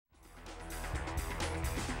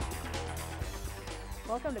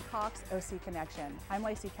Welcome to ACCOC's OC Connection. I'm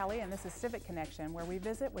Lacy Kelly and this is Civic Connection, where we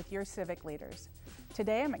visit with your civic leaders.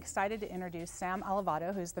 Today I'm excited to introduce Sam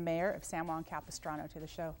Allevato, who's the mayor of San Juan Capistrano, to the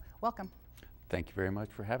show. Welcome. Thank you very much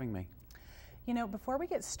for having me. You know, before we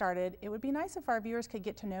get started, it would be nice if our viewers could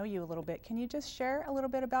get to know you a little bit. Can you just share a little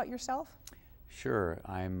bit about yourself? Sure.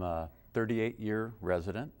 I'm a 38-year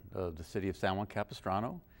resident of the city of San Juan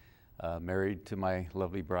Capistrano. Married to my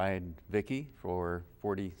lovely bride, Vicki, for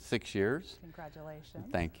 46 years. Congratulations.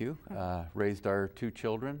 Thank you. Raised our two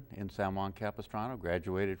children in San Juan Capistrano,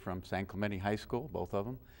 graduated from San Clemente High School, both of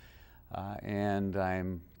them. And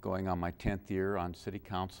I'm going on my 10th year on City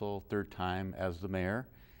Council, third time as the mayor,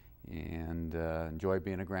 and enjoy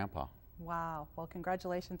being a grandpa. Wow. Well,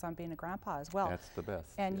 congratulations on being a grandpa as well. That's the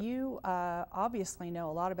best. And yeah. you obviously know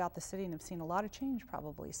a lot about the city and have seen a lot of change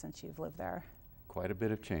probably since you've lived there. Quite a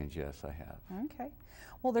bit of change, yes, I have. Okay.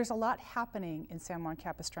 Well, there's a lot happening in San Juan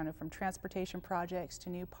Capistrano, from transportation projects to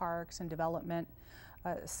new parks and development,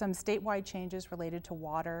 some statewide changes related to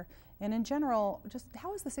water, and in general, just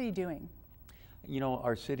how is the city doing? You know,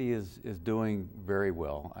 our city is doing very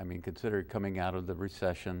well. I mean, consider coming out of the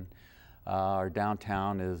recession. Our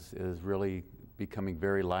downtown is really becoming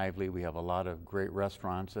very lively. We have a lot of great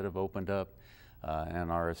restaurants that have opened up,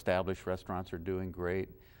 and our established restaurants are doing great.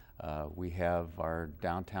 We have our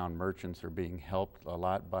downtown merchants are being helped a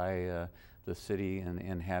lot by the city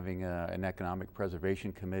in having an economic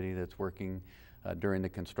preservation committee that's working during the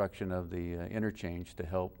construction of the interchange to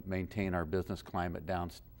help maintain our business climate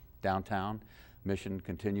downtown. Mission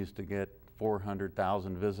continues to get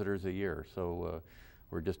 400,000 visitors a year, so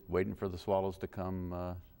we're just waiting for the swallows to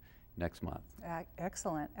come next month.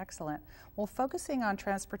 Excellent, excellent. Well, focusing on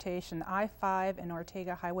transportation, the I-5 and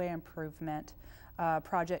Ortega Highway Improvement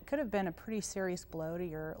project could have been a pretty serious blow to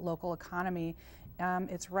your local economy.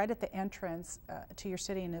 It's right at the entrance to your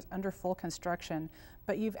city and is under full construction,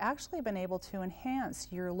 but you've actually been able to enhance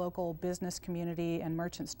your local business community and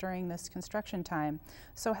merchants during this construction time.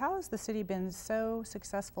 So how has the city been so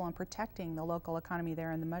successful in protecting the local economy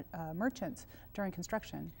there and the merchants during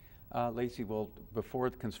construction? Lacy, well,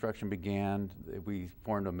 before the construction began, we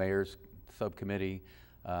formed a mayor's subcommittee.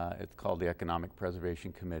 It's called the Economic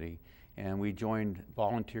Preservation Committee. And we joined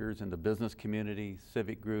volunteers in the business community,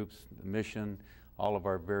 civic groups, the mission, all of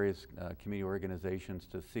our various community organizations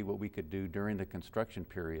to see what we could do during the construction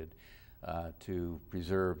period to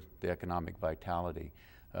preserve the economic vitality.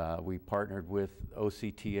 We partnered with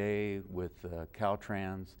OCTA, with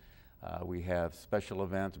Caltrans. We have special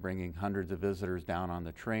events bringing hundreds of visitors down on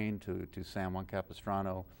the train to San Juan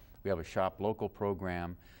Capistrano. We have a Shop Local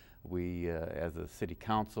program. We, as a city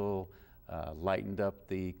council, lightened up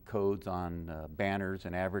the codes on banners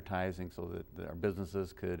and advertising so that our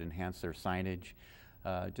businesses could enhance their signage.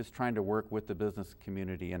 Just trying to work with the business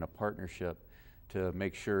community in a partnership to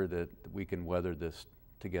make sure that we can weather this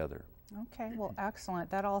together. Okay, well, excellent.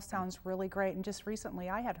 That all sounds really great. And just recently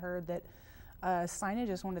I had heard that signage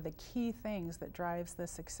is one of the key things that drives the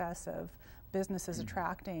success of businesses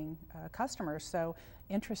attracting customers. So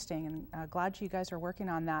interesting, and glad you guys are working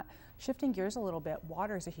on that. Shifting gears a little bit,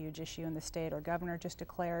 water is a huge issue in the state. Our governor just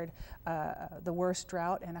declared the worst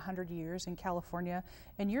drought in 100 years in California.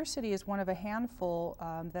 And your city is one of a handful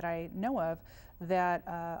that I know of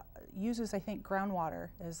that uses, I think, groundwater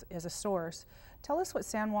as a source. Tell us what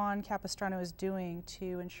San Juan Capistrano is doing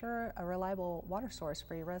to ensure a reliable water source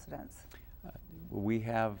for your residents. We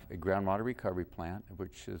have a groundwater recovery plant,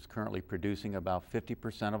 which is currently producing about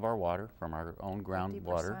 50% of our water from our own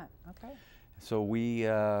groundwater. Okay. So we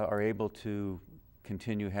are able to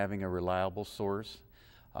continue having a reliable source.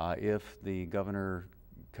 If the governor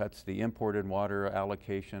cuts the imported water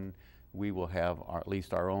allocation, we will have at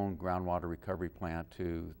least our own groundwater recovery plant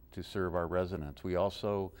to serve our residents. We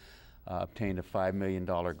also obtained a $5 million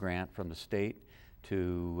grant from the state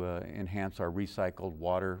to enhance our recycled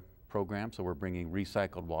water program, so we're bringing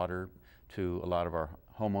recycled water to a lot of our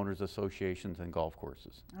homeowners associations and golf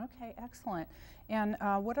courses. Okay, excellent. And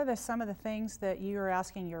what are some of the things that you are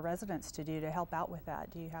asking your residents to do to help out with that?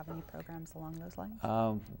 Do you have any programs along those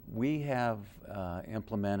lines? We have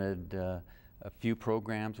implemented a few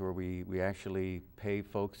programs where we actually pay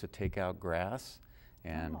folks to take out grass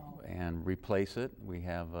and replace it. We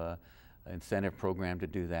have an incentive program to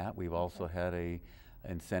do that. We've also had a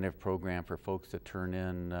incentive program for folks to turn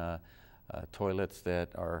in toilets that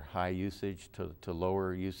are high usage to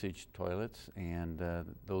lower usage toilets, and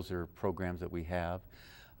those are programs that we have.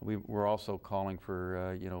 We're also calling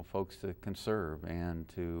for folks to conserve and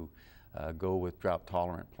to go with drought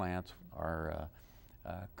tolerant plants. Our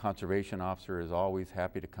conservation officer is always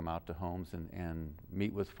happy to come out to homes and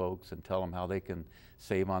meet with folks and tell them how they can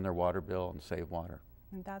save on their water bill and save water.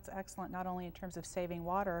 And that's excellent, not only in terms of saving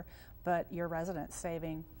water, but your residents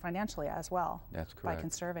saving financially as well. That's correct. By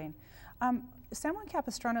conserving. San Juan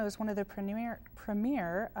Capistrano is one of the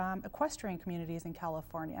premier equestrian communities in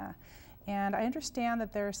California. And I understand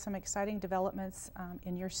that there's some exciting developments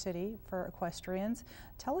in your city for equestrians.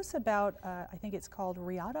 Tell us about, I think it's called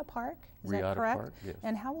Riata Park, is that correct? Park, yes.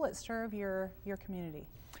 And how will it serve your community?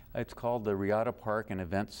 It's called the Riata Park and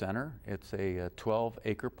Event Center. It's a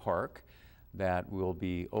 12-acre park that will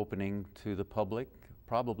be opening to the public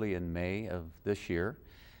probably in May of this year.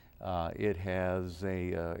 It has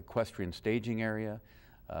a equestrian staging area,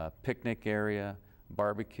 picnic area,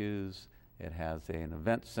 barbecues. It has an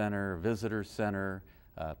event center, visitor center,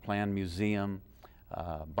 planned museum,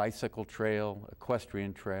 bicycle trail,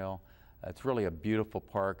 equestrian trail. It's really a beautiful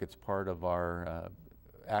park. It's part of our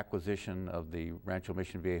acquisition of the Rancho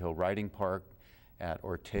Mission Viejo Riding Park at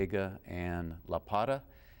Ortega and La Pata.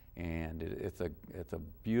 And it's a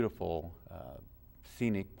beautiful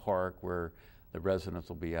scenic park where the residents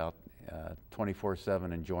will be out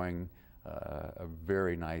 24/7 enjoying a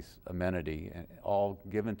very nice amenity, and all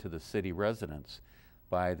given to the city residents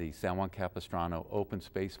by the San Juan Capistrano Open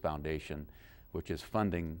Space Foundation, which is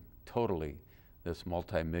funding totally this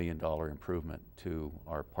multi-million-dollar improvement to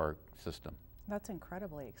our park system. That's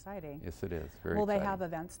incredibly exciting. Yes, it is. Very Will exciting. they have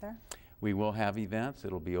events there? We will have events.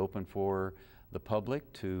 It'll be open for the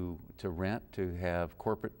public to rent, to have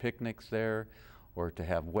corporate picnics there, or to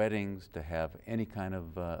have weddings, to have any kind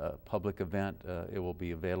of public event. It will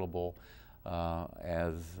be available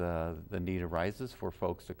as the need arises for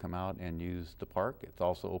folks to come out and use the park. It's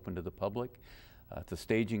also open to the public. It's a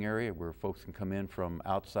staging area where folks can come in from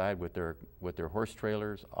outside with their horse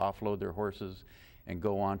trailers, offload their horses, and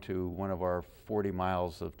go on to one of our 40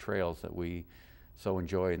 miles of trails that we so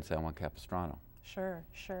enjoy in San Juan Capistrano. Sure,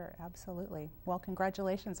 sure, absolutely. Well,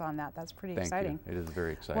 congratulations on that. That's pretty exciting. Thank you. It is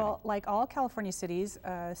very exciting. Well, like all California cities,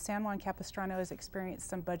 San Juan Capistrano has experienced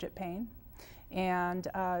some budget pain, and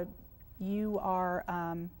you are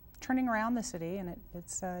turning around the city, and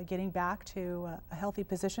it's getting back to a healthy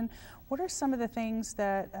position. What are some of the things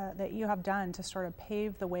that you have done to sort of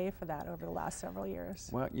pave the way for that over the last several years?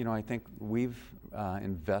 Well, you know, I think we've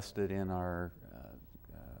invested in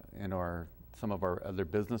some of our other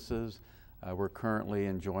businesses. We're currently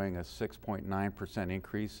enjoying a 6.9%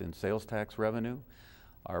 increase in sales tax revenue.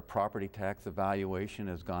 Our property tax evaluation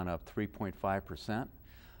has gone up 3.5%.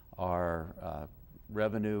 Our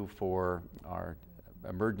revenue for our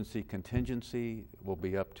emergency contingency will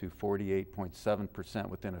be up to 48.7%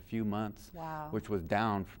 within a few months, wow, which was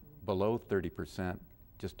down below 30%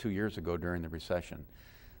 just 2 years ago during the recession.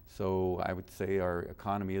 So I would say our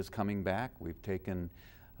economy is coming back. We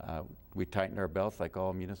tightened our belts like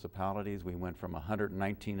all municipalities. We went from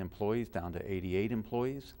 119 employees down to 88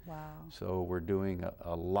 employees. Wow. So we're doing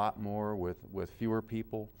a lot more with fewer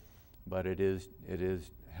people, but it is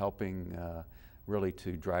helping really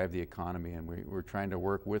to drive the economy, and we're trying to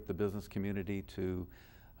work with the business community to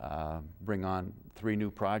bring on 3 new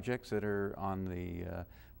projects that are on the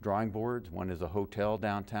drawing boards. One is a hotel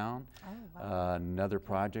downtown. Oh, wow. Another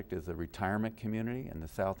project is a retirement community in the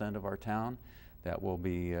south end of our town that will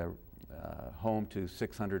be home to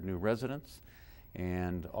 600 new residents,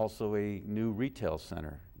 and also a new retail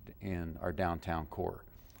center in our downtown core.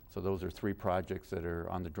 So those are 3 projects that are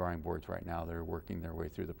on the drawing boards right now. They're working their way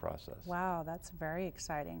through the process. Wow, that's very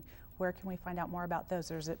exciting. Where can we find out more about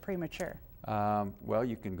those, or is it premature? Well,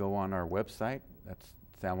 you can go on our website. That's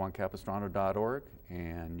sanjuancapistrano.org,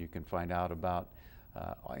 and you can find out about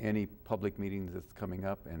any public meetings that's coming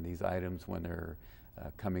up, and these items when they're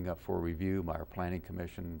coming up for review by our Planning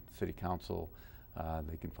Commission, City Council.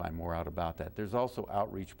 They can find more out about that. There's also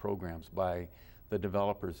outreach programs by the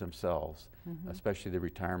developers themselves, especially the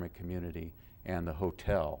retirement community and the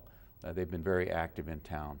hotel. They've been very active in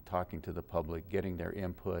town, talking to the public, getting their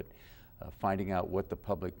input, finding out what the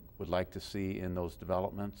public would like to see in those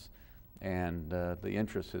developments, and the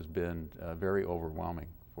interest has been very overwhelming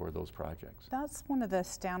for those projects. That's one of the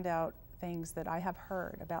standout things that I have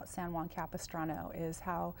heard about San Juan Capistrano is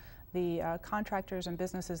how the contractors and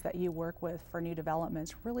businesses that you work with for new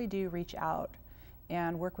developments really do reach out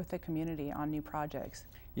and work with the community on new projects.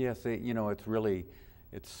 Yes, you know,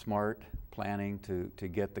 it's smart planning to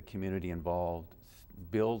get the community involved,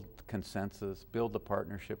 build consensus, build the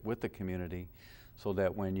partnership with the community so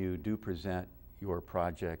that when you do present your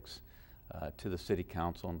projects to the City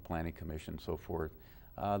Council and Planning Commission and so forth,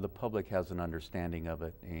 the public has an understanding of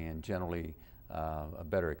it and generally a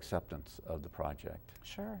better acceptance of the project.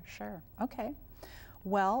 Sure, sure. Okay.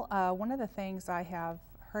 Well, one of the things I have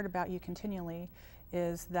heard about you continually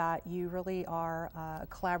is that you really are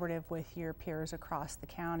collaborative with your peers across the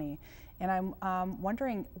county. And I'm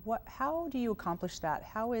wondering, how do you accomplish that?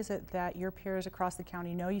 How is it that your peers across the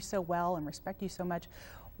county know you so well and respect you so much?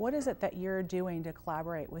 What is it that you're doing to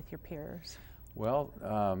collaborate with your peers? Well,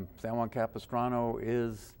 San Juan Capistrano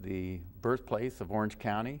is the birthplace of Orange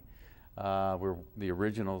County. We're the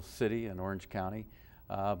original city in Orange County,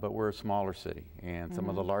 but we're a smaller city. And some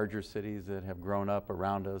of the larger cities that have grown up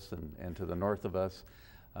around us and to the north of us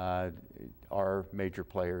are major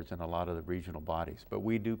players in a lot of the regional bodies. But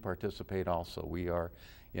we do participate also. We are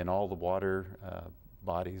in all the water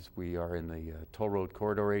bodies. We are in the Toll Road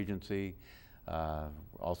Corridor Agency,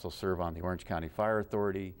 also serve on the Orange County Fire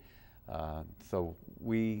Authority. So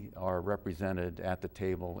we are represented at the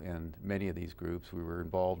table in many of these groups. We were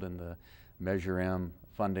involved in the Measure M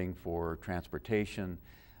funding for transportation.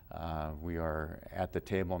 We are at the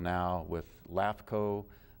table now with LAFCO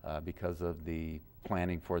because of the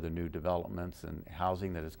planning for the new developments and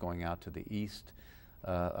housing that is going out to the east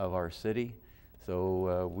of our city.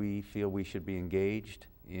 So we feel we should be engaged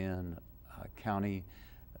in county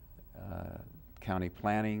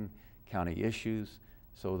planning, county issues,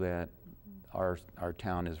 so that our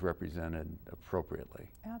town is represented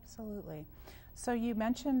appropriately. Absolutely. So you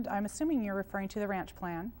mentioned, I'm assuming you're referring to the ranch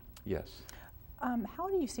plan. Yes. How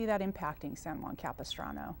do you see that impacting San Juan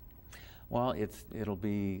Capistrano? Well, it'll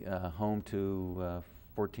be home to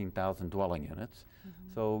 14,000 dwelling units.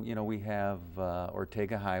 So, you know, we have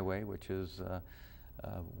Ortega Highway, which is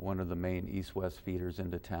one of the main east-west feeders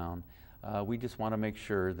into town. We just want to make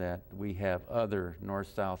sure that we have other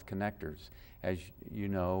north-south connectors. As you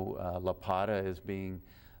know, La Pata is being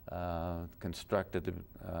constructed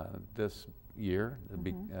this year,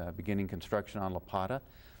 beginning construction on La Pata.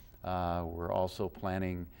 We're also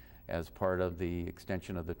planning, as part of the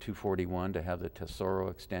extension of the 241, to have the Tesoro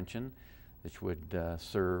extension, which would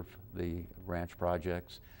serve the ranch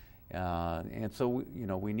projects. And so, you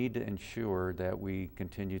know, we need to ensure that we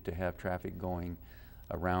continue to have traffic going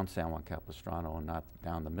around San Juan Capistrano and not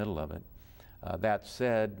down the middle of it. That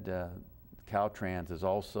said, Caltrans has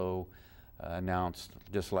also announced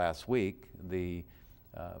just last week the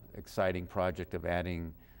exciting project of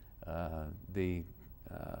adding the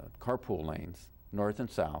carpool lanes north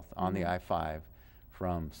and south on the I-5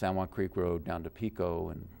 from San Juan Creek Road down to Pico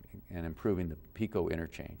and improving the Pico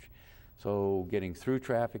interchange. So getting through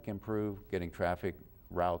traffic improved, getting traffic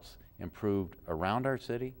routes improved around our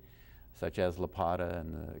city, such as La Pata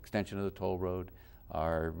and the extension of the toll road,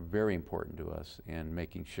 are very important to us in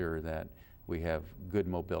making sure that we have good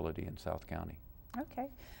mobility in South County. Okay.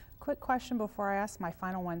 Quick question before I ask my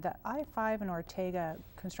final one. The I-5 and Ortega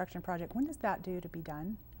construction project, when is that due to be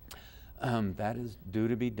done? That is due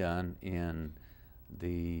to be done in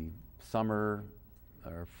the summer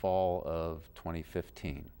or fall of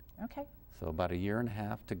 2015. Okay. So about a year and a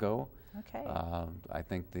half to go. Okay. I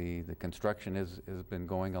think the construction has been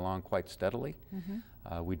going along quite steadily.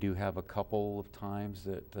 We do have a couple of times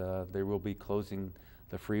that they will be closing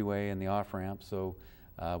the freeway and the off-ramp, so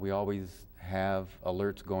we always have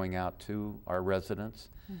alerts going out to our residents,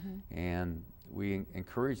 and we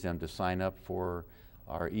encourage them to sign up for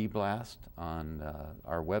our e-blast on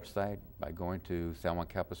our website by going to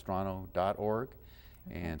sanjuancapistrano.org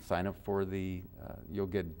and sign up for the, you'll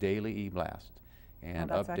get daily e-blast and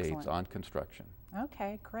updates excellent. on construction.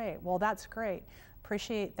 Okay, great. Well, that's great.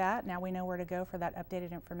 Appreciate that. Now we know where to go for that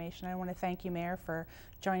updated information. I want to thank you, Mayor, for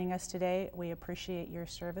joining us today. We appreciate your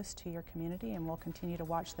service to your community, and we'll continue to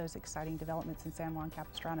watch those exciting developments in San Juan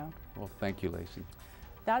Capistrano. Well, thank you, Lacy.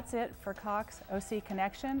 That's it for Cox OC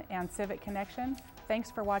Connection and Civic Connection.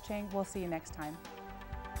 Thanks for watching. We'll see you next time.